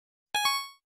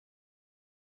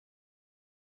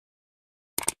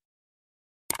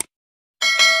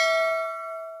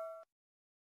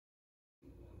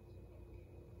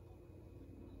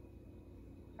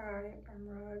Hi, I'm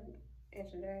Rod, and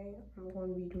today I'm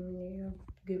going to be doing a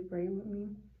get ready with me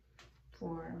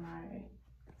for my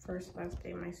last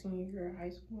day of my senior year of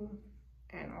high school,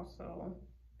 and also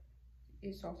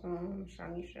it's also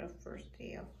Shanisha's first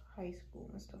day of high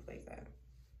school and stuff like that.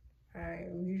 I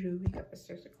usually wake up at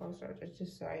 6 o'clock, so I just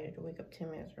decided to wake up 10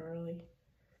 minutes early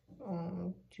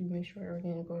to make sure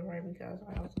everything goes right, because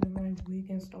I also did my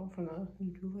wig installed from the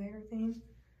Nadula and everything.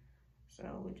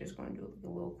 So we're just gonna do a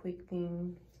little quick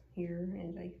thing here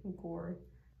and like record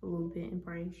a little bit and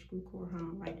probably record how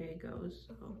my day goes.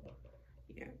 So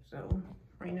yeah, so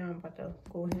right now I'm about to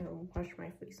go ahead and wash my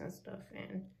face and stuff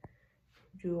and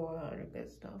do all the other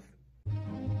good stuff.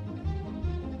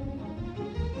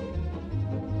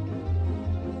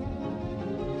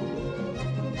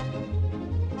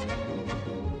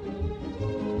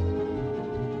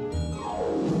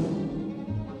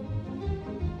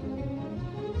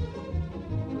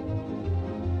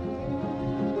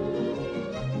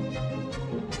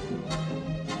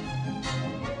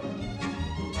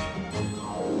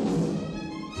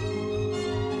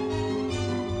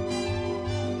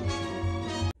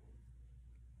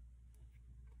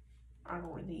 I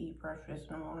don't really eat breakfast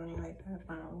in the morning like that.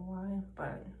 I don't know why,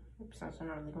 but since I'm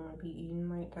not really going to be eating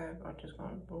like that, I'm just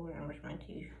going to go and brush my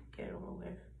teeth, get it over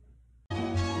with.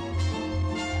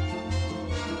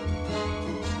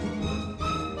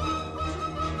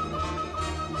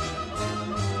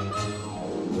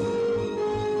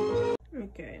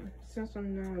 Okay, since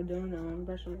I'm now done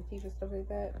brushing my teeth and stuff like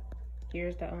that,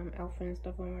 here's the outfit and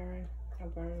stuff I'm wearing.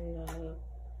 I'm wearing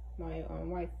my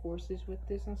white forces with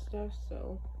this and stuff,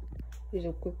 so here's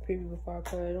a quick preview before I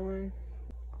put it on.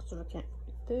 So I can't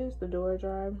forget this, the door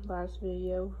drive, last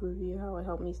video review how it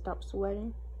helped me stop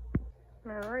sweating.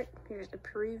 Alright, here's the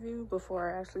preview before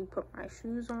I actually put my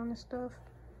shoes on and stuff.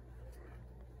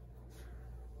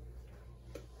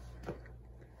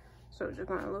 So just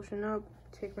gonna lotion up,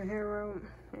 take my hair out,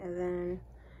 and then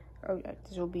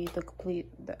this will be the complete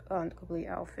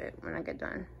outfit when I get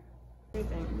done. What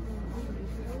do you think?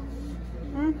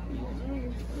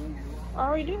 I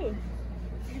already did.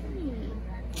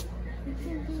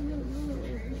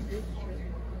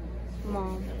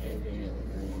 Mom.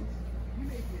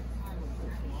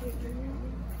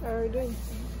 I already did.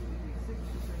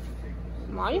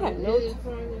 Mom, you had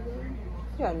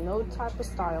no type of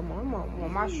style, Mom.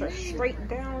 Want my shirt straight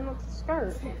down with the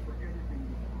skirt.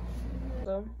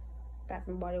 So, Bath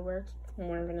and Body Works,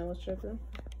 Morning Vanilla Sugar.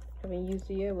 Haven't used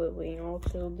it yet, but waiting all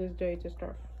till this day to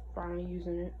start finally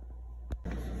using it.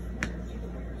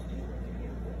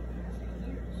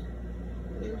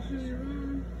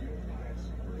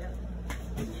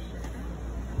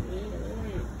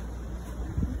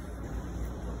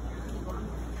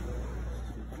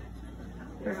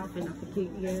 Your outfit not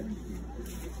complete yet.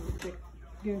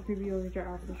 Give a preview of your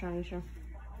outfit, Shanisha.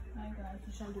 Hi guys,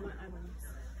 I'm trying to do my eyebrows.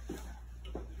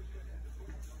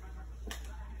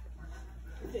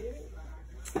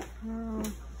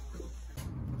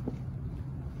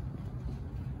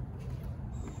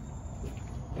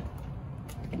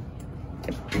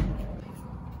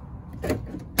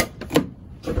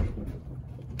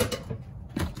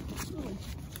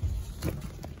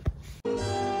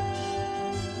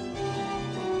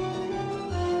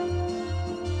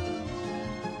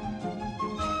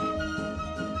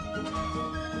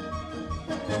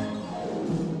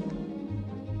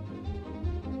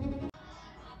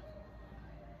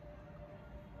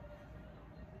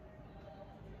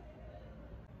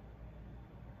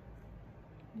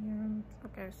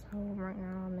 Okay, so right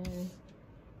now I'm in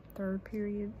third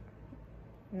period.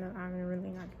 No, I'm really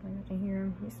not doing nothing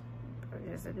here.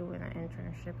 Just doing an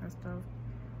internship and stuff.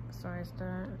 Besides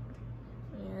that,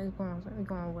 yeah, it's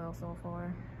going well so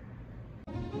far.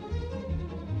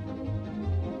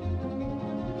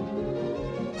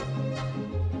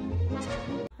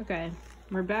 Okay,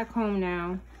 we're back home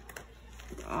now.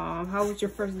 How was your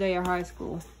first day of high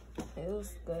school? It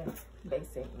was good.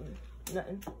 Basic.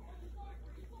 Nothing.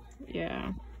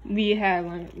 Yeah, we had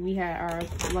our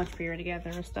lunch period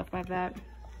together and stuff like that.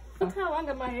 Look how long I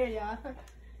got my hair, y'all.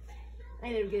 I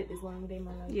ain't never get it this long day in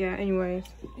my life. Yeah, anyways.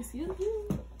 Excuse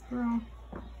you. Girl.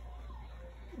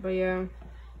 But yeah.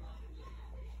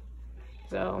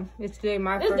 So it's today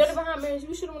my it's first. It's dirty behind mirrors.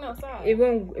 We should have went outside. It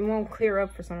won't clear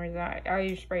up for some reason. I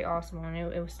used spray awesome on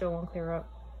it. It still won't clear up.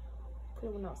 Could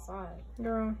have went outside.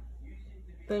 Girl.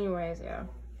 But anyways, yeah.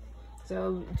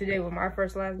 So today was my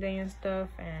last day and stuff,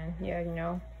 and yeah, you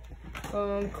know,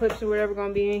 clips or whatever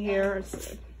gonna be in here.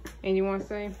 And you want to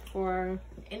say for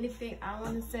anything I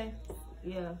want to say?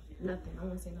 Yeah, nothing. I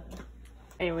want to say nothing.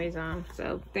 Anyways,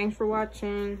 so thanks for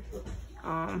watching.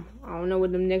 I don't know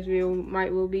what the next video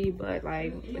will be, but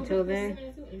like until then.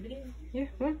 Yeah,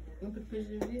 what?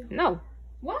 No.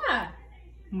 Why?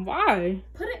 Why?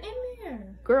 Put it in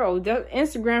there. Girl, that's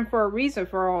Instagram for a reason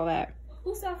for all that.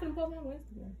 Who's finna post my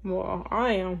Instagram? Well,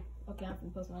 I am. Okay, I'm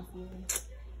finna post my Instagram.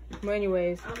 But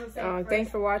anyways,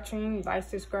 thanks for watching. Like,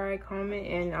 subscribe, comment,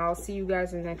 and I'll see you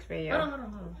guys in the next video. Hold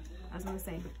on. I was gonna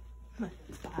say bye.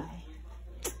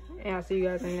 And I'll see you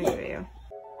guys in the next video.